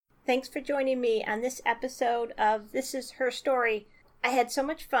Thanks for joining me on this episode of This Is Her Story. I had so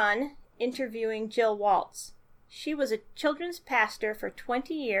much fun interviewing Jill Waltz. She was a children's pastor for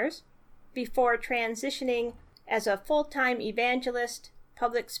 20 years before transitioning as a full-time evangelist,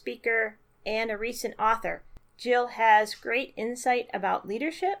 public speaker, and a recent author. Jill has great insight about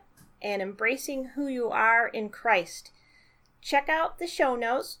leadership and embracing who you are in Christ. Check out the show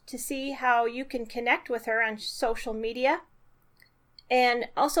notes to see how you can connect with her on social media. And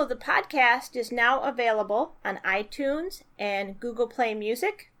also the podcast is now available on iTunes and Google Play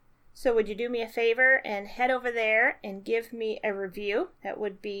Music. So would you do me a favor and head over there and give me a review? That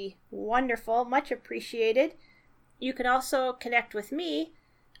would be wonderful, much appreciated. You can also connect with me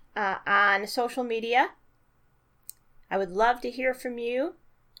on social media. I would love to hear from you.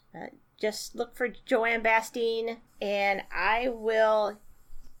 Just look for Joanne Bastine and I will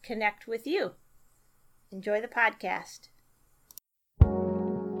connect with you. Enjoy the podcast.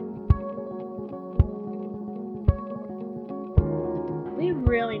 We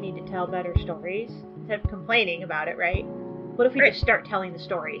really need to tell better stories instead of complaining about it, right? What if we just start telling the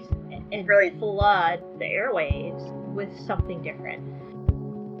stories and really flood the airwaves with something different?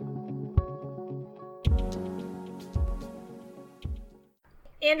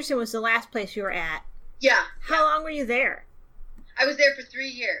 Anderson was the last place you were at. Yeah. How long were you there? I was there for 3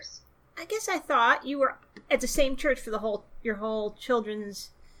 years. I guess I thought you were at the same church for your whole children's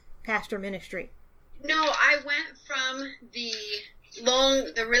pastor ministry. No, I went from the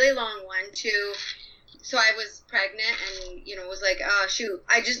really long one to, so I was pregnant and, was like, oh, shoot.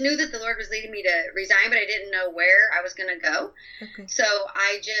 I just knew that the Lord was leading me to resign, but I didn't know where I was going to go. Okay. So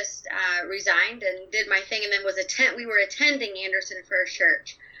I just resigned and did my thing, and then we were attending Anderson First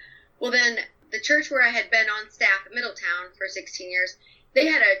Church. Well, then the church where I had been on staff at Middletown for 16 years, they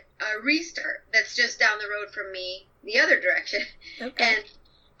had a restart that's just down the road from me, the other direction. Okay. And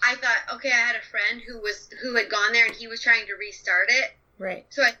I thought, okay, I had a friend who had gone there and he was trying to restart it. Right.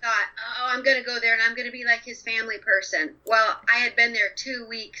 So I thought, oh, I'm going to go there and I'm going to be like his family person. Well, I had been there 2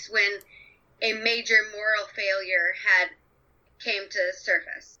 weeks when a major moral failure came to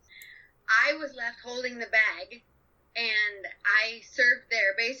surface. I was left holding the bag, and I served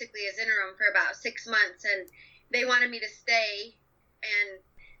there basically as interim for about 6 months, and they wanted me to stay and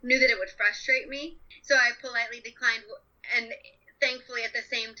knew that it would frustrate me. So I politely declined, and thankfully at the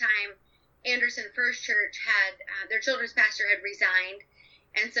same time, Anderson First Church their children's pastor had resigned,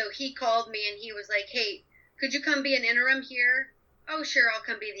 and so he called me and he was like, hey, could you come be an interim here? Oh, sure, I'll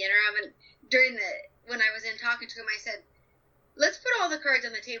come be the interim. And when I was in talking to him, I said, let's put all the cards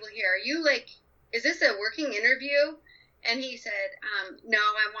on the table here. Are you is this a working interview? And he said, no,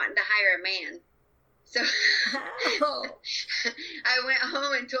 I'm wanting to hire a man. So I went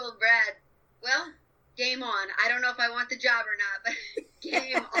home and told Brad, well, game on. I don't know if I want the job or not, but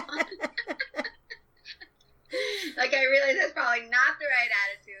game on. I realize that's probably not the right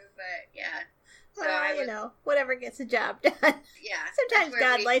attitude, but yeah. So well, whatever gets the job done. Yeah. Sometimes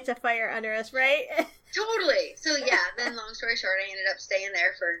God lights a fire under us, right? Totally. So yeah, then long story short, I ended up staying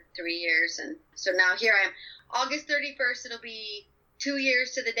there for 3 years, and so now here I am. August 31st, it'll be 2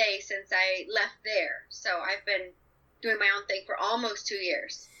 years to the day since I left there. So I've been doing my own thing for almost 2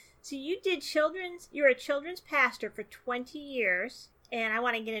 years. So you're a children's pastor for 20 years, and I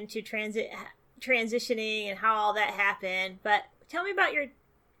want to get into transitioning and how all that happened, but tell me about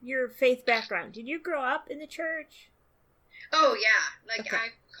your faith background. Did you grow up in the church? Oh, yeah. Okay. I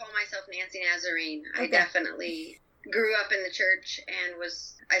call myself Nancy Nazarene. Okay. I definitely grew up in the church and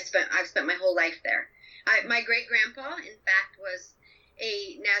I've spent my whole life there. My great-grandpa, in fact, was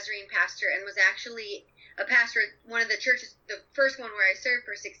a Nazarene pastor and was actually a pastor at one of the churches, the first one where I served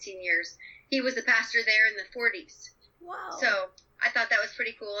for 16 years. He was the pastor there in the 40s. Wow. So I thought that was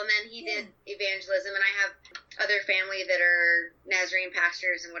pretty cool. And then he did evangelism, and I have other family that are Nazarene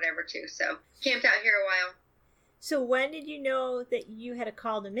pastors and whatever too. So camped out here a while. So when did you know that you had a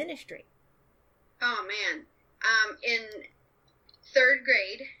call to ministry? Oh, man. In third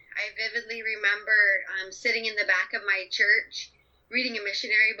grade, I vividly remember sitting in the back of my church reading a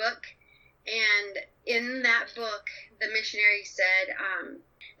missionary book. And in that book, the missionary said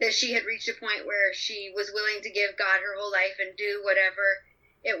that she had reached a point where she was willing to give God her whole life and do whatever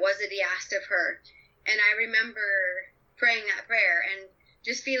it was that he asked of her. And I remember praying that prayer and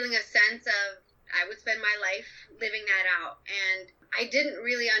just feeling a sense of I would spend my life living that out. And I didn't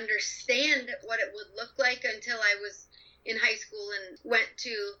really understand what it would look like until I was in high school and went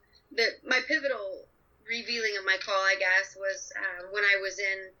to my pivotal revealing of my call, I guess, was when I was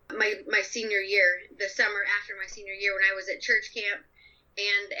in my senior year, the summer after my senior year, when I was at church camp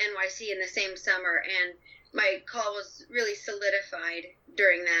and NYC in the same summer. And my call was really solidified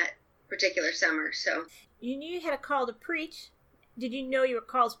during particular summer. So you knew you had a call to preach. Did you know you were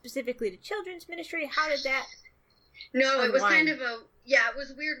called specifically to children's ministry? How did that No, it was unwind? kind of it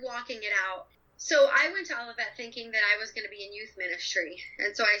was weird walking it out. So I went to Olivet thinking that I was going to be in youth ministry.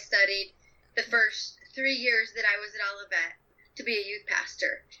 And so I studied the first 3 years that I was at Olivet to be a youth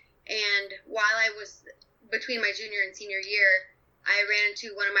pastor. And while I was between my junior and senior year, I ran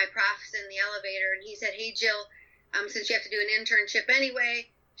into one of my profs in the elevator, and he said, "Hey, Jill, since you have to do an internship anyway,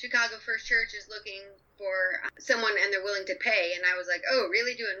 Chicago First Church is looking for someone, and they're willing to pay." And I was like, "Oh,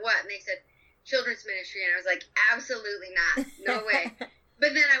 really? Doing what?" And they said, "Children's ministry." And I was like, "Absolutely not. No way."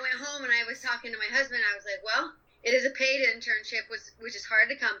 But then I went home, and I was talking to my husband. I was like, "Well, it is a paid internship, which is hard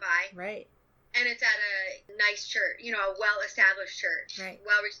to come by. Right. And it's at a nice church, a well-established church. Right.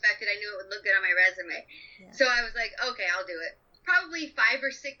 Well-respected. I knew it would look good on my resume." Yeah. So I was like, okay, I'll do it. Probably 5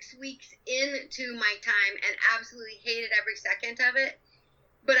 or 6 weeks into my time, and absolutely hated every second of it.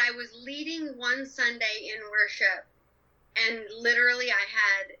 But I was leading one Sunday in worship, and literally I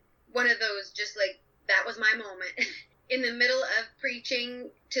had one of those, just like, that was my moment. In the middle of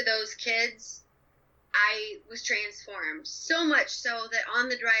preaching to those kids, I was transformed. So much so that on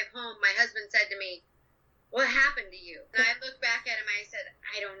the drive home, my husband said to me, "What happened to you?" And I looked back at him and I said,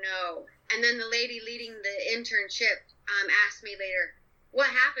 "I don't know." And then the lady leading the internship asked me later, "What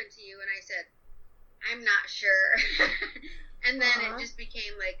happened to you?" And I said, "I'm not sure." And then Aww. It just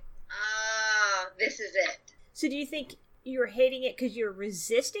became like, this is it. So do you think you were hating it because you were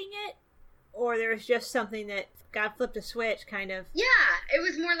resisting it? Or there was just something that God flipped a switch, kind of? Yeah, it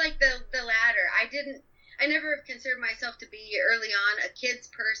was more like the latter. I never have considered myself to be early on a kids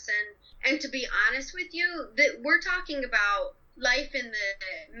person. And to be honest with you, that we're talking about life in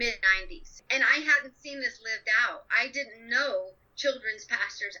the mid-90s. And I hadn't seen this lived out. I didn't know children's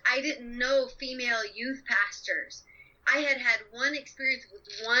pastors. I didn't know female youth pastors. I had one experience with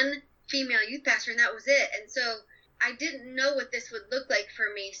one female youth pastor, and that was it. And so I didn't know what this would look like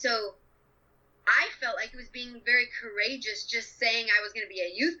for me. So I felt like it was being very courageous just saying I was going to be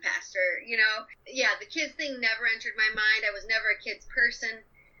a youth pastor, Yeah, the kids thing never entered my mind. I was never a kids person.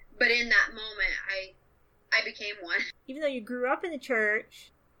 But in that moment, I became one. Even though you grew up in the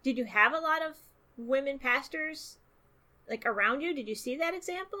church, did you have a lot of women pastors, like, around you? Did you see that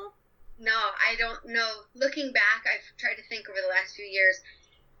example? No, I don't know. Looking back, I've tried to think over the last few years.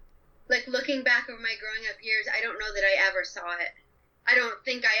 Like, looking back over my growing up years, I don't know that I ever saw it. I don't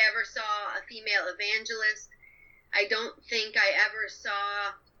think I ever saw a female evangelist. I don't think I ever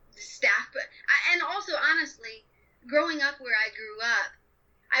saw staff. And also, honestly, growing up where I grew up,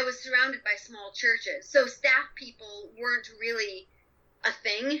 I was surrounded by small churches. So staff people weren't really a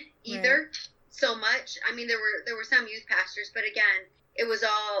thing either, right, so much. I mean, there were some youth pastors, but again, it was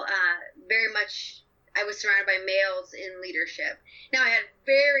all very much, I was surrounded by males in leadership. Now, I had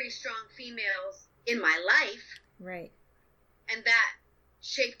very strong females in my life. Right. And that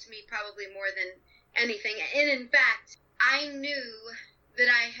shaped me probably more than anything. And in fact, I knew that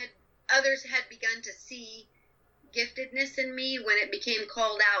others had begun to see giftedness in me when it became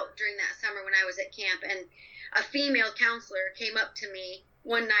called out during that summer when I was at camp. And a female counselor came up to me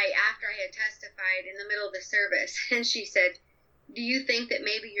one night after I had testified in the middle of the service, and she said, "Do you think that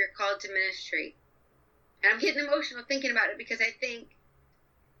maybe you're called to ministry?" And I'm getting emotional thinking about it, because I think,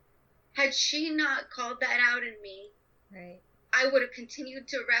 had she not called that out in me, right, I would have continued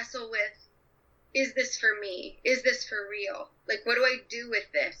to wrestle with, is this for me? Is this for real? Like, what do I do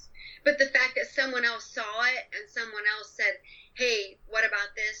with this? But the fact that someone else saw it and someone else said, "Hey, what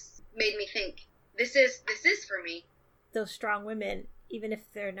about this?" made me think, this is for me. Those strong women, even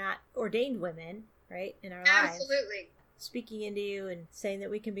if they're not ordained women, right, in our lives. Absolutely. Speaking into you and saying that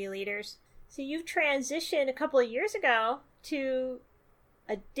we can be leaders. So you've transitioned a couple of years ago to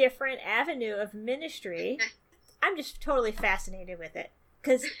a different avenue of ministry. I'm just totally fascinated with it.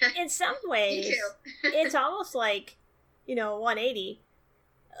 Because in some ways, it's almost like, 180.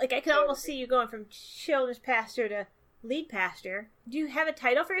 Like, I can almost see you going from children's pastor to lead pastor. Do you have a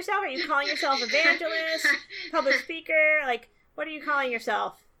title for yourself? Are you calling yourself evangelist, public speaker? Like, what are you calling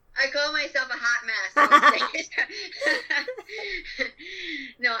yourself? I call myself a hot mess, I would say.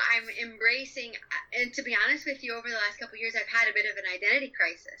 No, I'm embracing, and to be honest with you, over the last couple of years, I've had a bit of an identity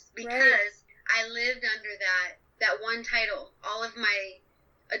crisis, because right, I lived under that one title all of my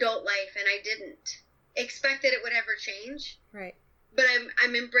adult life, and I didn't expect that it would ever change. Right. But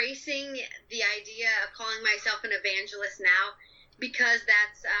I'm embracing the idea of calling myself an evangelist now, because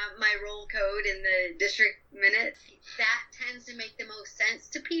that's my roll code in the district minutes, that tends to make the most sense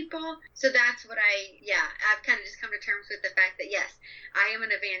to people. So that's what I've kind of just come to terms with the fact that, yes, I am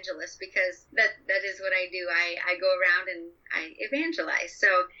an evangelist, because that is what I do. I go around and I evangelize. So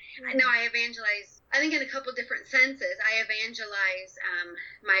no, I evangelize, I think, in a couple different senses. I evangelize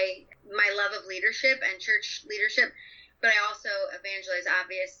my love of leadership and church leadership, but I also evangelize,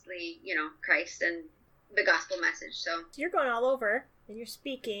 obviously, Christ and the gospel message. So you're going all over, and you're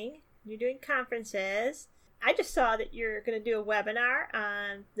speaking, you're doing conferences. I just saw that you're going to do a webinar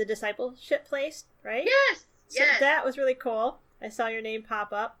on the discipleship place, right? Yes. So that was really cool. I saw your name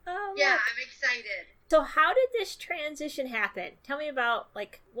pop up. Oh, yeah, look. I'm excited. So how did this transition happen? Tell me about,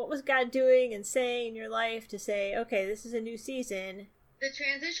 what was God doing and saying in your life to say, okay, this is a new season? The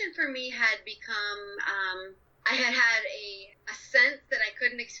transition for me had become, I had a sense that I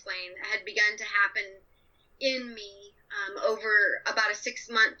couldn't explain had begun to happen in me over about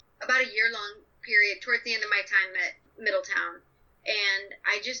a year-long period towards the end of my time at Middletown. And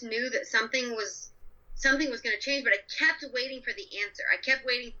I just knew that something was going to change, but I kept waiting for the answer. I kept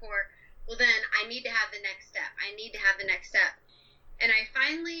waiting for, well, then I need to have the next step. I need to have the next step. And I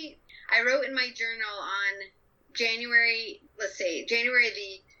wrote in my journal on January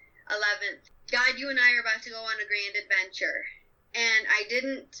the 11th, God, you and I are about to go on a grand adventure. And I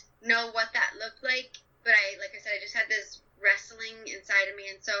didn't know what that looked like, but like I said, I just had this wrestling inside of me.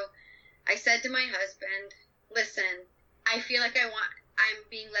 And so I said to my husband, listen, I feel like I'm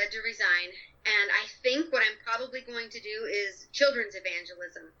being led to resign. And I think what I'm probably going to do is children's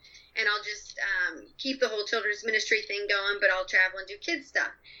evangelism. And I'll just keep the whole children's ministry thing going, but I'll travel and do kids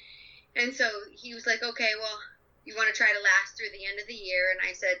stuff. And so he was like, okay, well, you want to try to last through the end of the year? And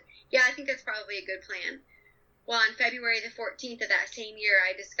I said, yeah, I think that's probably a good plan. Well, on February the 14th of that same year,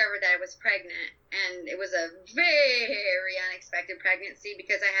 I discovered that I was pregnant. And it was a very unexpected pregnancy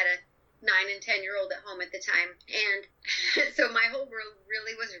because I had a 9 and 10-year-old at home at the time. And so my whole world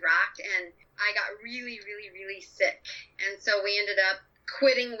really was rocked, and I got really, really, really sick. And so we ended up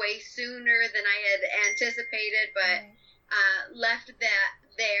quitting way sooner than I had anticipated, but left that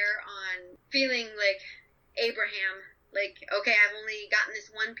there on feeling like Abraham, like, okay, I've only gotten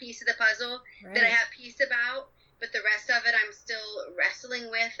this one piece of the puzzle that I have peace about, but the rest of it I'm still wrestling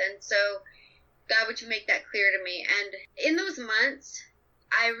with. And so, God, would you make that clear to me? And in those months,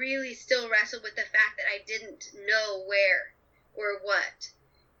 I really still wrestled with the fact that I didn't know where or what.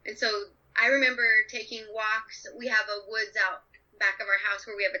 And so I remember taking walks. We have a woods out back of our house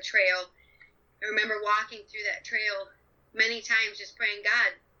where we have a trail. I remember walking through that trail many times just praying,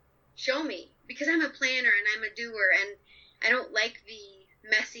 God, show me, because I'm a planner and I'm a doer, and I don't like the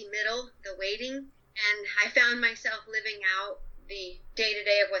messy middle, the waiting. And I found myself living out the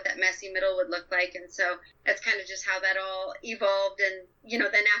day-to-day of what that messy middle would look like. And so that's kind of just how that all evolved. And,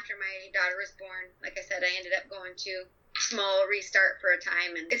 then after my daughter was born, like I said, I ended up going to small restart for a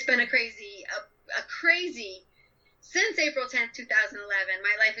time. And it's been a crazy, since April 10th, 2011,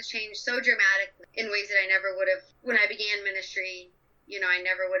 my life has changed so dramatically in ways that I never would have, when I began ministry, I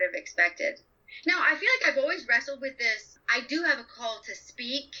never would have expected. Now, I feel like I've always wrestled with this. I do have a call to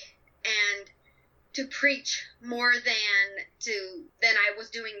speak and to preach more than I was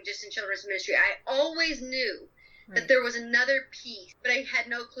doing just in children's ministry. I always knew that there was another piece, but I had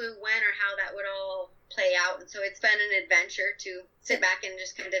no clue when or how that would all play out. And so it's been an adventure to sit back and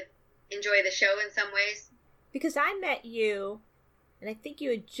just kind of enjoy the show in some ways. Because I met you, and I think you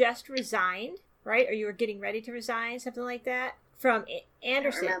had just resigned, right? Or you were getting ready to resign, something like that, from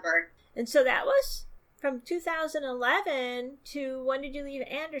Anderson. I remember. And so that was from 2011 to, when did you leave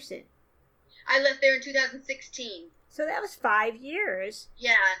Anderson? I left there in 2016. So that was 5 years.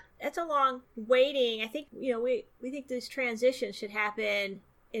 Yeah. That's a long waiting. I think, we think this transition should happen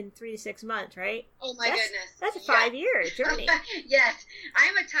in 3 to 6 months, right? Oh my goodness. That's a 5-year journey. Yes.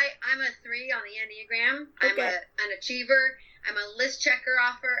 I'm a 3 on the Enneagram. Okay. I'm an achiever. I'm a list checker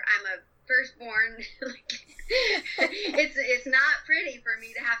offer. I'm a firstborn. It's not pretty for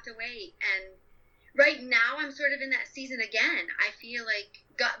me to have to wait. And right now I'm sort of in that season again. I feel like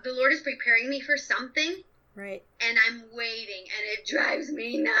the Lord is preparing me for something. Right. And I'm waiting, and it drives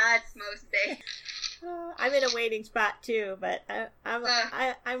me nuts most days. I'm in a waiting spot too, but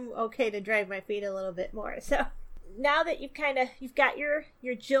I'm okay to drag my feet a little bit more. So now that you've got your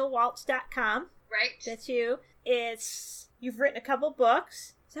JillWaltz.com, right? That's you. You've written a couple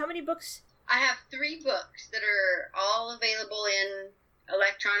books. So how many books? I have 3 books that are all available in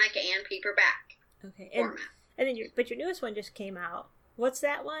electronic and paperback format. And then your newest one just came out. What's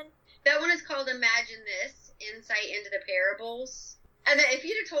that one? That one is called Imagine This: Insight into the Parables. And if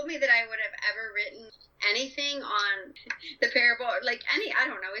you'd have told me that I would have ever written anything on the parable, like I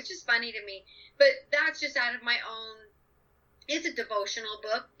don't know, it's just funny to me. But that's just out of my own, it's a devotional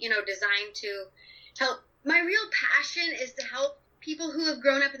book, designed to help. My real passion is to help people who have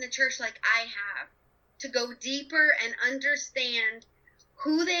grown up in the church like I have, to go deeper and understand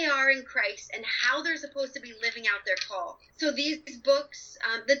who they are in Christ and how they're supposed to be living out their call. So these books,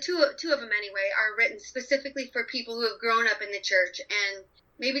 the two of them anyway, are written specifically for people who have grown up in the church and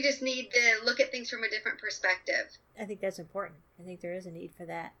maybe just need to look at things from a different perspective. I think that's important. I think there is a need for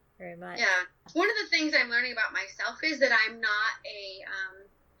that very much. Yeah. One of the things I'm learning about myself is that I'm not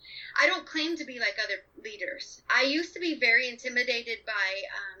I don't claim to be like other leaders. I used to be very intimidated by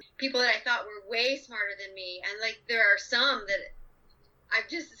people that I thought were way smarter than me. And like there are some that I've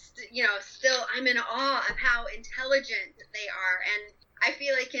just, still I'm in awe of how intelligent they are. And I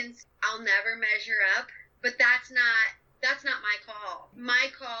feel like I'll never measure up, but that's not my call. My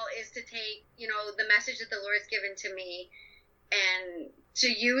call is to take, the message that the Lord's given to me and to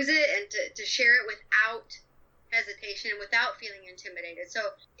use it and to share it without hesitation and without feeling intimidated. So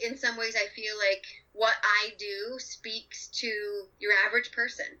in some ways I feel like what I do speaks to your average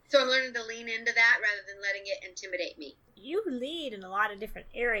person. So I'm learning to lean into that rather than letting it intimidate me. You lead in a lot of different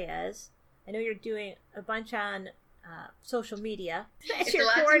areas. I know you're doing a bunch on social media. It's a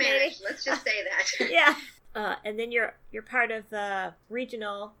lot to manage. Let's just say that. Yeah. And then you're part of the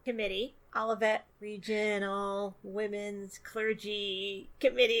regional committee, Olivet Regional Women's Clergy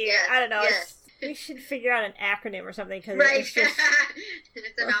Committee. Yes, I don't know. Yes. We should figure out an acronym or something because right. it's just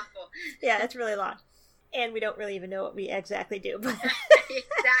it's a mouthful. Yeah, it's really long. And we don't really even know what we exactly do. But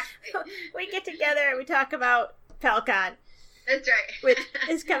exactly. We get together and we talk about PalCon. That's right. Which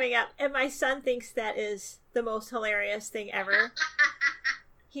is coming up. And my son thinks that is the most hilarious thing ever.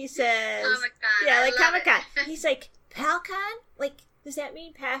 He says... Comic-Con. Yeah, like Comic-Con. He's like, PalCon? Like, does that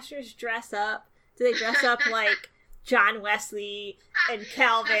mean pastors dress up? Do they dress up like John Wesley and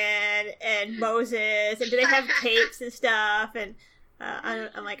Calvin and Moses? And do they have capes and stuff? And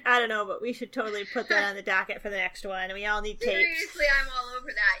I'm like, I don't know, but we should totally put that on the docket for the next one. And we all need tapes. Seriously, I'm all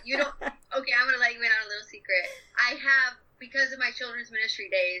over that. You don't... Okay, I'm going to let you in on a little secret. I have, because of my children's ministry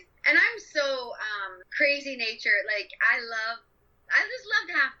days, and I'm so crazy nature, like, I just love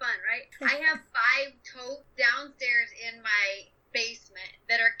to have fun, right? I have 5 totes downstairs in my basement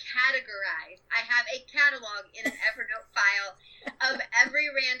that are categorized. I have a catalog in an Evernote file of every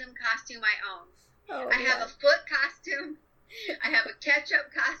random costume I own. Oh, I have a foot costume. I have a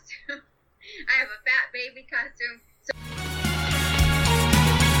ketchup costume. I have a fat baby costume. So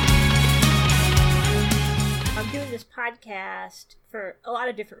I'm doing this podcast for a lot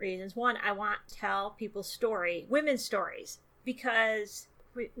of different reasons. One, I want to tell people's story, women's stories, because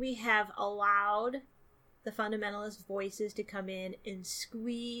we have allowed the fundamentalist voices to come in and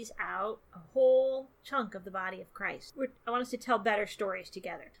squeeze out a whole chunk of the body of Christ. I want us to tell better stories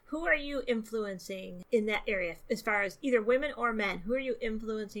together. Who are you influencing in that area, as far as either women or men? Who are you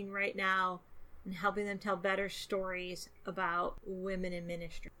influencing right now and helping them tell better stories about women in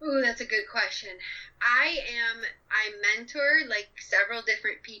ministry? Ooh, that's a good question. I mentor like several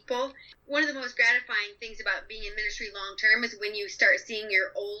different people. One of the most gratifying things about being in ministry long term is when you start seeing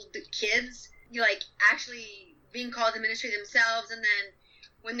your old kids, you like actually being called to ministry themselves, and then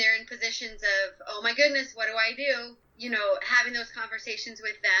when they're in positions of, oh my goodness, what do I do? Having those conversations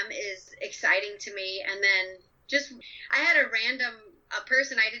with them is exciting to me. And then I had a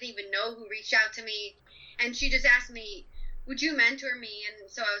person I didn't even know who reached out to me, and she just asked me, would you mentor me? And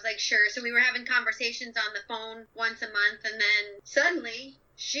so I was like, sure. So we were having conversations on the phone once a month, and then suddenly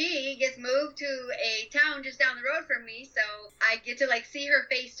she gets moved to a town just down the road from me, so I get to like see her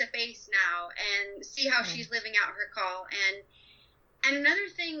face to face now and see how she's living out her call. And another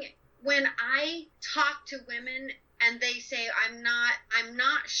thing, when I talk to women and they say, I'm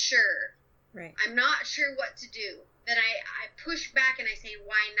not sure. Right. I'm not sure what to do. Then I push back and I say,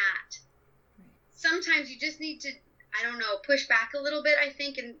 why not? Right. Sometimes you just need to, push back a little bit, I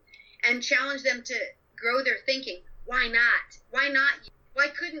think, and challenge them to grow their thinking. Why not? Why not? Why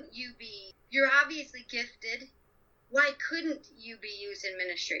couldn't you be? You're obviously gifted. Why couldn't you be used in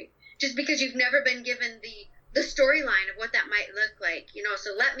ministry? Just because you've never been given the storyline of what that might look like.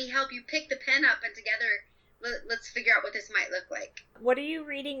 So let me help you pick the pen up, and together let's figure out what this might look like. What are you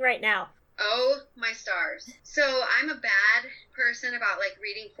reading right now? Oh, my stars. So I'm a bad person about like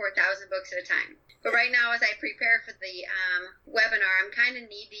reading 4,000 books at a time. But right now, as I prepare for the webinar, I'm kind of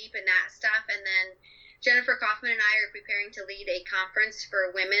knee deep in that stuff. And then Jennifer Kaufman and I are preparing to lead a conference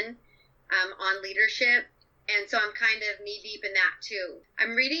for women on leadership. And so I'm kind of knee deep in that too.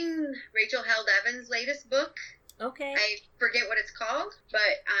 I'm reading Rachel Held Evans' latest book. Okay. I forget what it's called,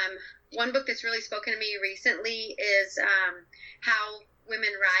 but one book that's really spoken to me recently is How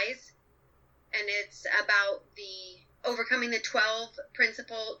Women Rise, and it's about the overcoming the 12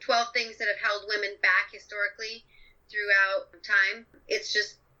 things that have held women back historically throughout time. It's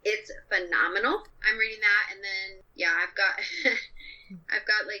phenomenal. I'm reading that, and then I've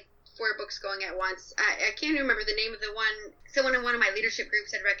got like 4 books going at once. I can't remember the name of the one. Someone in one of my leadership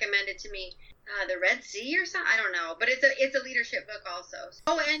groups had recommended to me, The Red Sea or something. I don't know, but it's a leadership book also.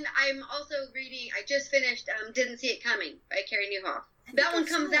 Oh, and I'm also reading. I just finished Didn't See It Coming by Carey Nieuwhof. That one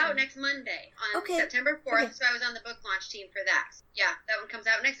comes out next Monday on September 4th. Okay. So I was on the book launch team for that. Yeah, that one comes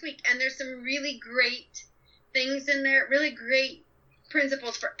out next week, and there's some really great things in there. Really great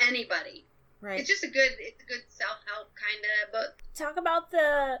principles for anybody. Right. It's a good self-help kind of book. Talk about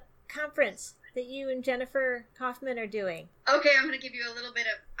the conference that you and Jennifer Kaufman are doing. Okay, I'm going to give you a little bit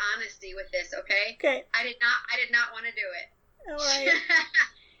of honesty with this, okay? Okay. I did not want to do it. All right.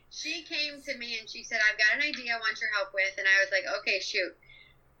 She came to me and she said, I've got an idea I want your help with. And I was like, okay, shoot.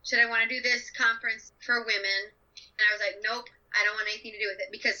 Should I want to do this conference for women? And I was like, nope, I don't want anything to do with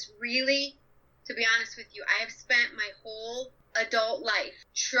it. Because really, to be honest with you, I have spent my whole adult life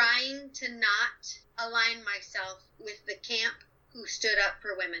trying to not align myself with the camp who stood up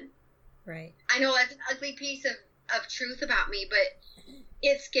for women. Right. I know that's an ugly piece of truth about me, but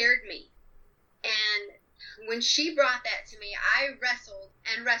it scared me. And when she brought that to me, I wrestled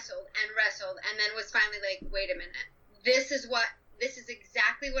and wrestled and wrestled, and then was finally like, wait a minute. This is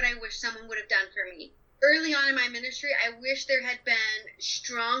exactly what I wish someone would have done for me. Early on in my ministry, I wish there had been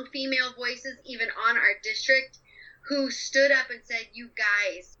strong female voices, even on our district, who stood up and said, you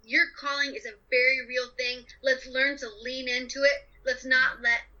guys, your calling is a very real thing. Let's learn to lean into it. Let's not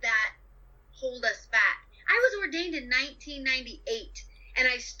let that hold us back. I was ordained in 1998, and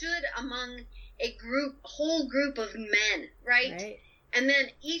I stood among a whole group of men, right? And then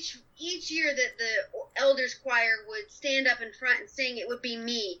each year that the elders choir would stand up in front and sing, it would be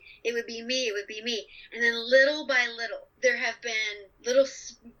me, it would be me, it would be me. And then little by little, there have been little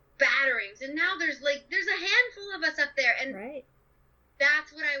spatterings, and now there's a handful of us up there, and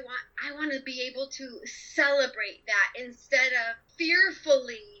that's what I want. I want to be able to celebrate that instead of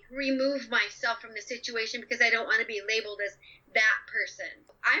fearfully remove myself from the situation because I don't want to be labeled as that person.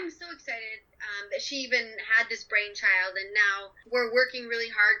 I'm so excited that she even had this brainchild, and now we're working really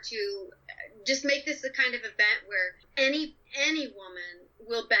hard to just make this the kind of event where any woman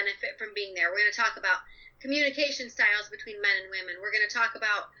will benefit from being there. We're going to talk about communication styles between men and women. We're going to talk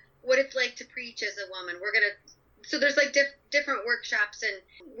about what it's like to preach as a woman. So there's like different workshops, and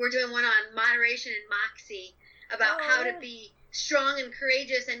we're doing one on moderation and moxie about how to be strong and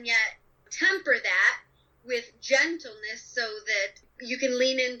courageous and yet temper that with gentleness so that you can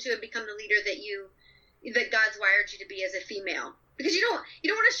lean into and become the leader that God's wired you to be as a female. Because you don't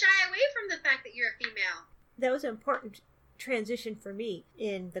want to shy away from the fact that you're a female. That was an important transition for me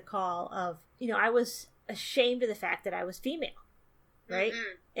in the call of, I was ashamed of the fact that I was female, right?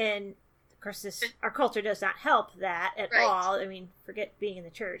 Mm-hmm. And of course our culture does not help that at all. I mean, forget being in the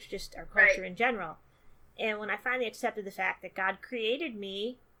church, just our culture in general. And when I finally accepted the fact that God created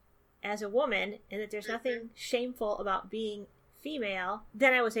me as a woman and that there's nothing shameful about being female,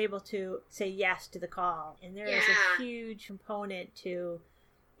 then I was able to say yes to the call. And there is a huge component to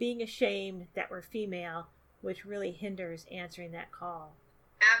being ashamed that we're female, which really hinders answering that call.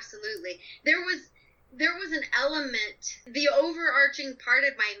 Absolutely. There was an element, the overarching part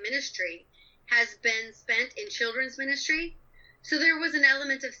of my ministry has been spent in children's ministry. So there was an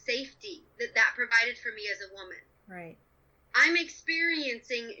element of safety that provided for me as a woman. Right. I'm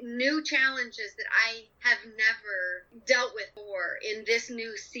experiencing new challenges that I have never dealt with before in this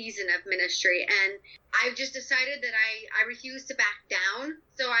new season of ministry. And I've just decided that I refuse to back down.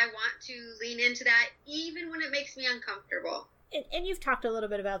 So I want to lean into that even when it makes me uncomfortable. And you've talked a little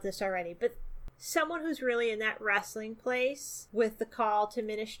bit about this already, but someone who's really in that wrestling place with the call to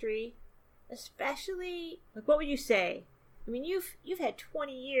ministry, especially, what would you say? I mean, you've had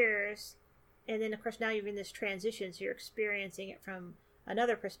 20 years, and then, of course, now you're in this transition, so you're experiencing it from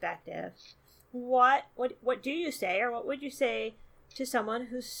another perspective. What do you say, or what would you say to someone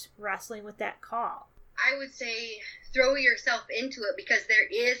who's wrestling with that call? I would say throw yourself into it, because there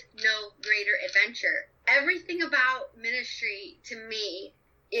is no greater adventure. Everything about ministry, to me,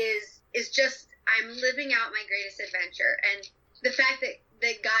 is just, I'm living out my greatest adventure. And the fact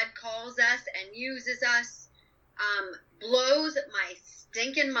that God calls us and uses us blows my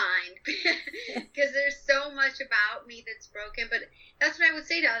stinking mind, because there's so much about me that's broken. But that's what I would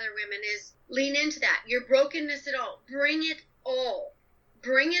say to other women is lean into that. Your brokenness at all. Bring it all.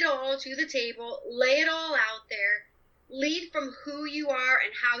 bring it all to the table, lay it all out there, lead from who you are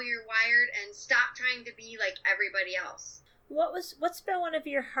and how you're wired, and stop trying to be like everybody else. What's been one of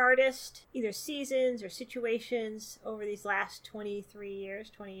your hardest either seasons or situations over these last 20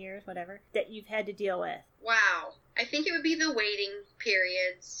 years, whatever, that you've had to deal with? Wow. I think it would be the waiting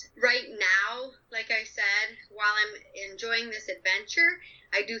periods. Right now, like I said, while I'm enjoying this adventure,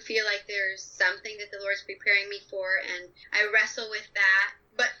 I do feel like there's something that the Lord's preparing me for, and I wrestle with that.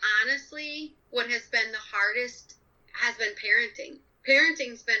 But honestly, what has been the hardest has been parenting.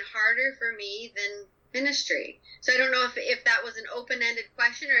 Parenting's been harder for me than ministry. So I don't know if that was an open-ended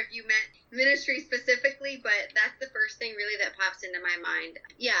question or if you meant ministry specifically, but that's the first thing really that pops into my mind.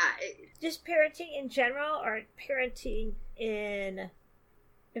 Yeah. Just parenting in general, or parenting in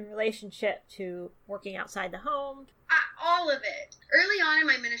relationship to working outside the home? All of it. Early on in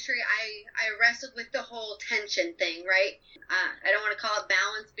my ministry, I wrestled with the whole tension thing, right? I don't want to call it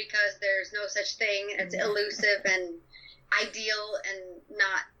balance because there's no such thing. It's elusive and ideal and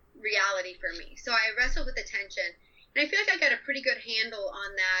not reality for me. So I wrestled with the tension, and I feel like I got a pretty good handle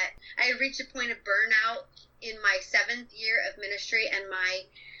on that. I had reached a point of burnout in my 7th year of ministry, and my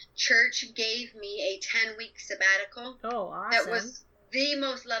church gave me a 10-week sabbatical. Oh, awesome. That was the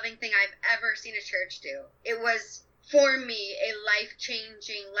most loving thing I've ever seen a church do. It was, for me, a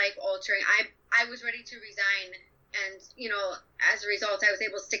life-changing, life-altering. I was ready to resign, and, as a result, I was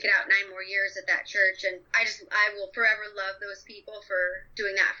able to stick it out 9 more years at that church, and I will forever love those people for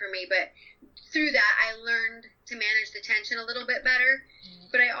doing that for me. But through that, I learned to manage the tension a little bit better.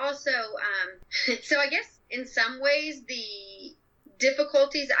 But I also, so I guess in some ways, the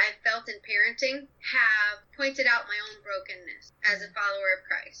difficulties I've felt in parenting have pointed out my own brokenness as a follower of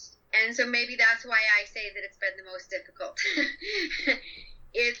Christ. And so maybe that's why I say that it's been the most difficult.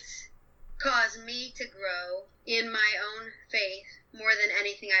 It's caused me to grow in my own faith more than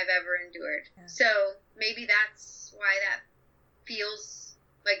anything I've ever endured. Yeah. So maybe that's why that feels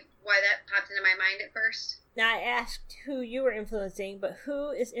like why that popped into my mind at first. Now, I asked who you were influencing, but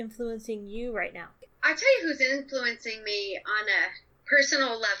who is influencing you right now? I'll tell you who's influencing me on a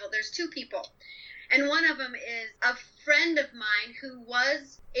personal level. There's 2 people. And one of them is a friend of mine who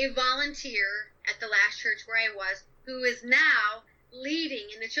was a volunteer at the last church where I was, who is now leading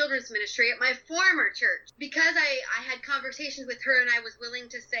in the children's ministry at my former church. Because I had conversations with her and I was willing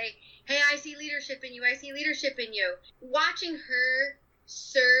to say, hey, I see leadership in you. I see leadership in you. Watching her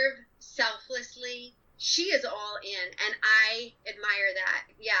serve selflessly, she is all in, and I admire that.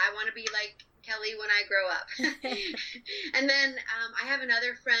 Yeah, I want to be like Kelly when I grow up. And then I have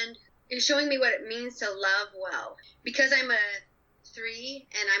another friend who's showing me what it means to love well. Because I'm a 3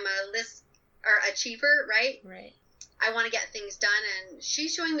 and I'm a list or achiever, right? Right. I want to get things done, and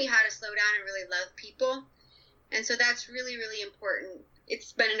she's showing me how to slow down and really love people. And so that's really, really important.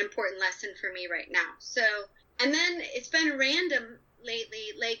 It's been an important lesson for me right now. So, and then it's been random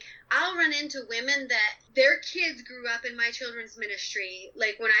lately. Like, I'll run into women that their kids grew up in my children's ministry,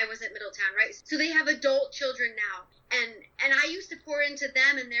 like when I was at Middletown, right? So they have adult children now. And I used to pour into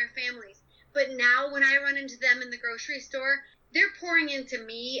them and their families. But now when I run into them in the grocery store, they're pouring into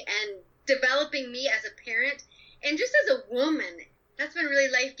me and developing me as a parent. And just as a woman, that's been really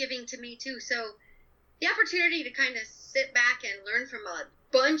life-giving to me, too. So the opportunity to kind of sit back and learn from a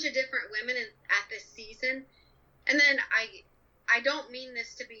bunch of different women at this season. And then I don't mean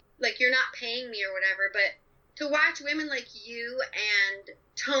this to be like you're not paying me or whatever, but to watch women like you and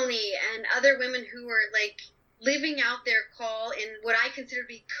Tony and other women who are like living out their call in what I consider to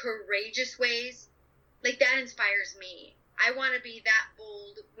be courageous ways, like that inspires me. I want to be that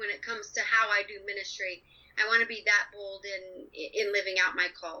bold when it comes to how I do ministry. I want to be that bold in living out my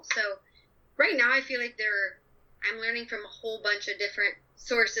call. So right now I feel like I'm learning from a whole bunch of different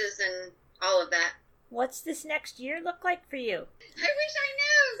sources and all of that. What's this next year look like for you? I wish I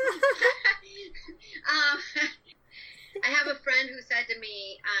knew. I have a friend who said to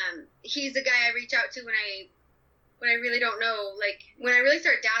me, he's the guy I reach out to when I really don't know, like when I really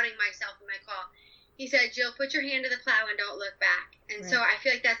start doubting myself in my call. He said, Jill, put your hand to the plow and don't look back. And right. So I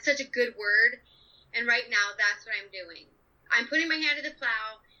feel like that's such a good word. And right now, that's what I'm doing. I'm putting my hand to the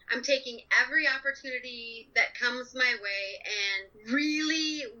plow. I'm taking every opportunity that comes my way and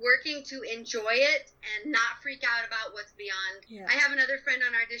really working to enjoy it and not freak out about what's beyond. Yeah. I have another friend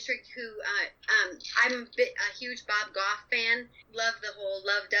on our district who, I'm a huge Bob Goff fan. Love the whole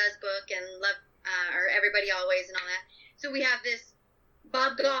Love Does book and love, or Everybody Always and all that. So we have this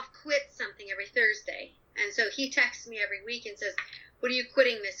Bob Goff quits something every Thursday. And so he texts me every week and says, what are you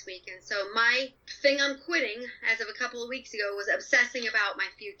quitting this week? And so my thing I'm quitting, as of a couple of weeks ago, was obsessing about my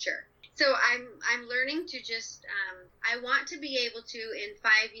future. So I'm learning to just, I want to be able to, in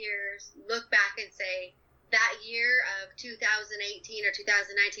 5 years, look back and say, that year of 2018 or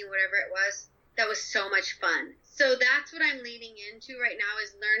 2019, whatever it was, that was so much fun. So that's what I'm leaning into right now,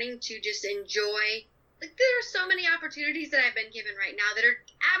 is learning to just enjoy. Like, there are so many opportunities that I've been given right now that are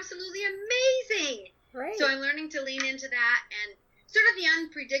absolutely amazing. Right. So I'm learning to lean into that, and sort of the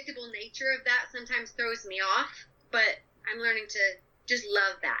unpredictable nature of that sometimes throws me off, but I'm learning to just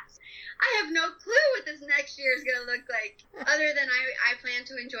love that. I have no clue what this next year is going to look like, other than I plan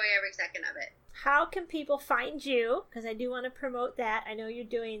to enjoy every second of it. How can people find you? Because I do want to promote that. I know you're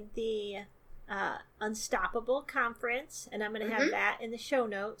doing the Unstoppable Conference, and I'm going to have that in the show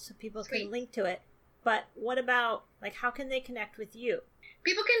notes so people can link to it. But what about, like, how can they connect with you?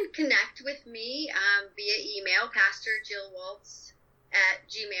 People can connect with me via email,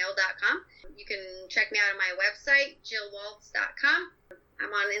 pastorjillwaltz@gmail.com. You can check me out on my website, jillwaltz.com. I'm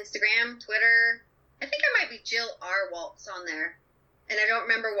on Instagram, Twitter. I think I might be Jill R. Waltz on there, and I don't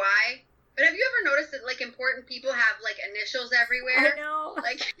remember why. But have you ever noticed that, like, important people have, like, initials everywhere? I know.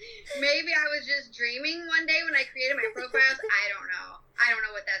 Like, maybe I was just dreaming one day when I created my profiles. I don't know. I don't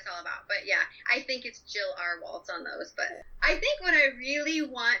know what that's all about. But, yeah, I think it's Jill R. Waltz on those. But I think what I really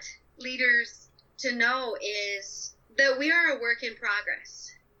want leaders to know is that we are a work in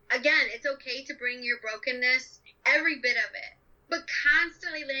progress. Again, it's okay to bring your brokenness, every bit of it, but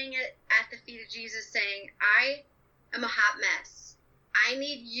constantly laying it at the feet of Jesus, saying, I am a hot mess. I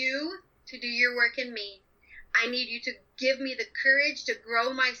need you to do your work in me. I need you to give me the courage to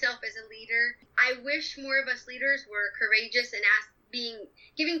grow myself as a leader. I wish more of us leaders were courageous and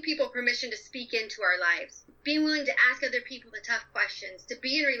giving people permission to speak into our lives, being willing to ask other people the tough questions, to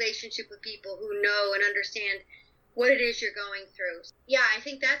be in relationship with people who know and understand what it is you're going through. Yeah, I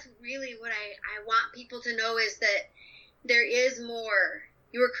think that's really what I want people to know, is that there is more.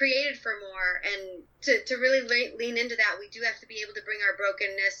 You were created for more, and to really lean into that, we do have to be able to bring our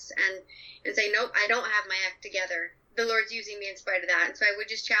brokenness and say, nope, I don't have my act together. The Lord's using me in spite of that. And so I would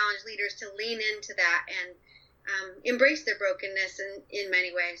just challenge leaders to lean into that and embrace their brokenness in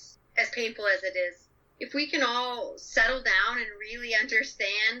many ways, as painful as it is. If we can all settle down and really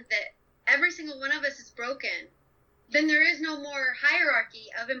understand that every single one of us is broken, then there is no more hierarchy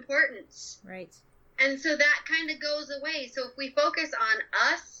of importance. Right. And so that kind of goes away. So if we focus on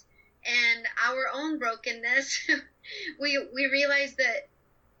us and our own brokenness, we realize that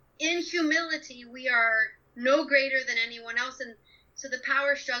in humility, we are no greater than anyone else. And so the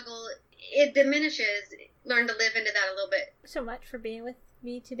power struggle, it diminishes. Learn to live into that a little bit. So much for being with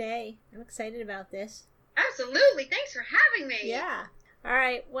me today. I'm excited about this. Absolutely. Thanks for having me. Yeah. All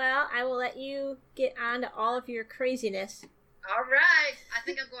right. Well, I will let you get on to all of your craziness. All right. I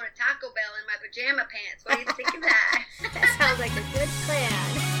think I'm going to Taco Bell in my pajama pants. What do you think of that? That sounds like a good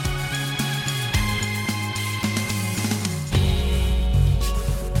plan.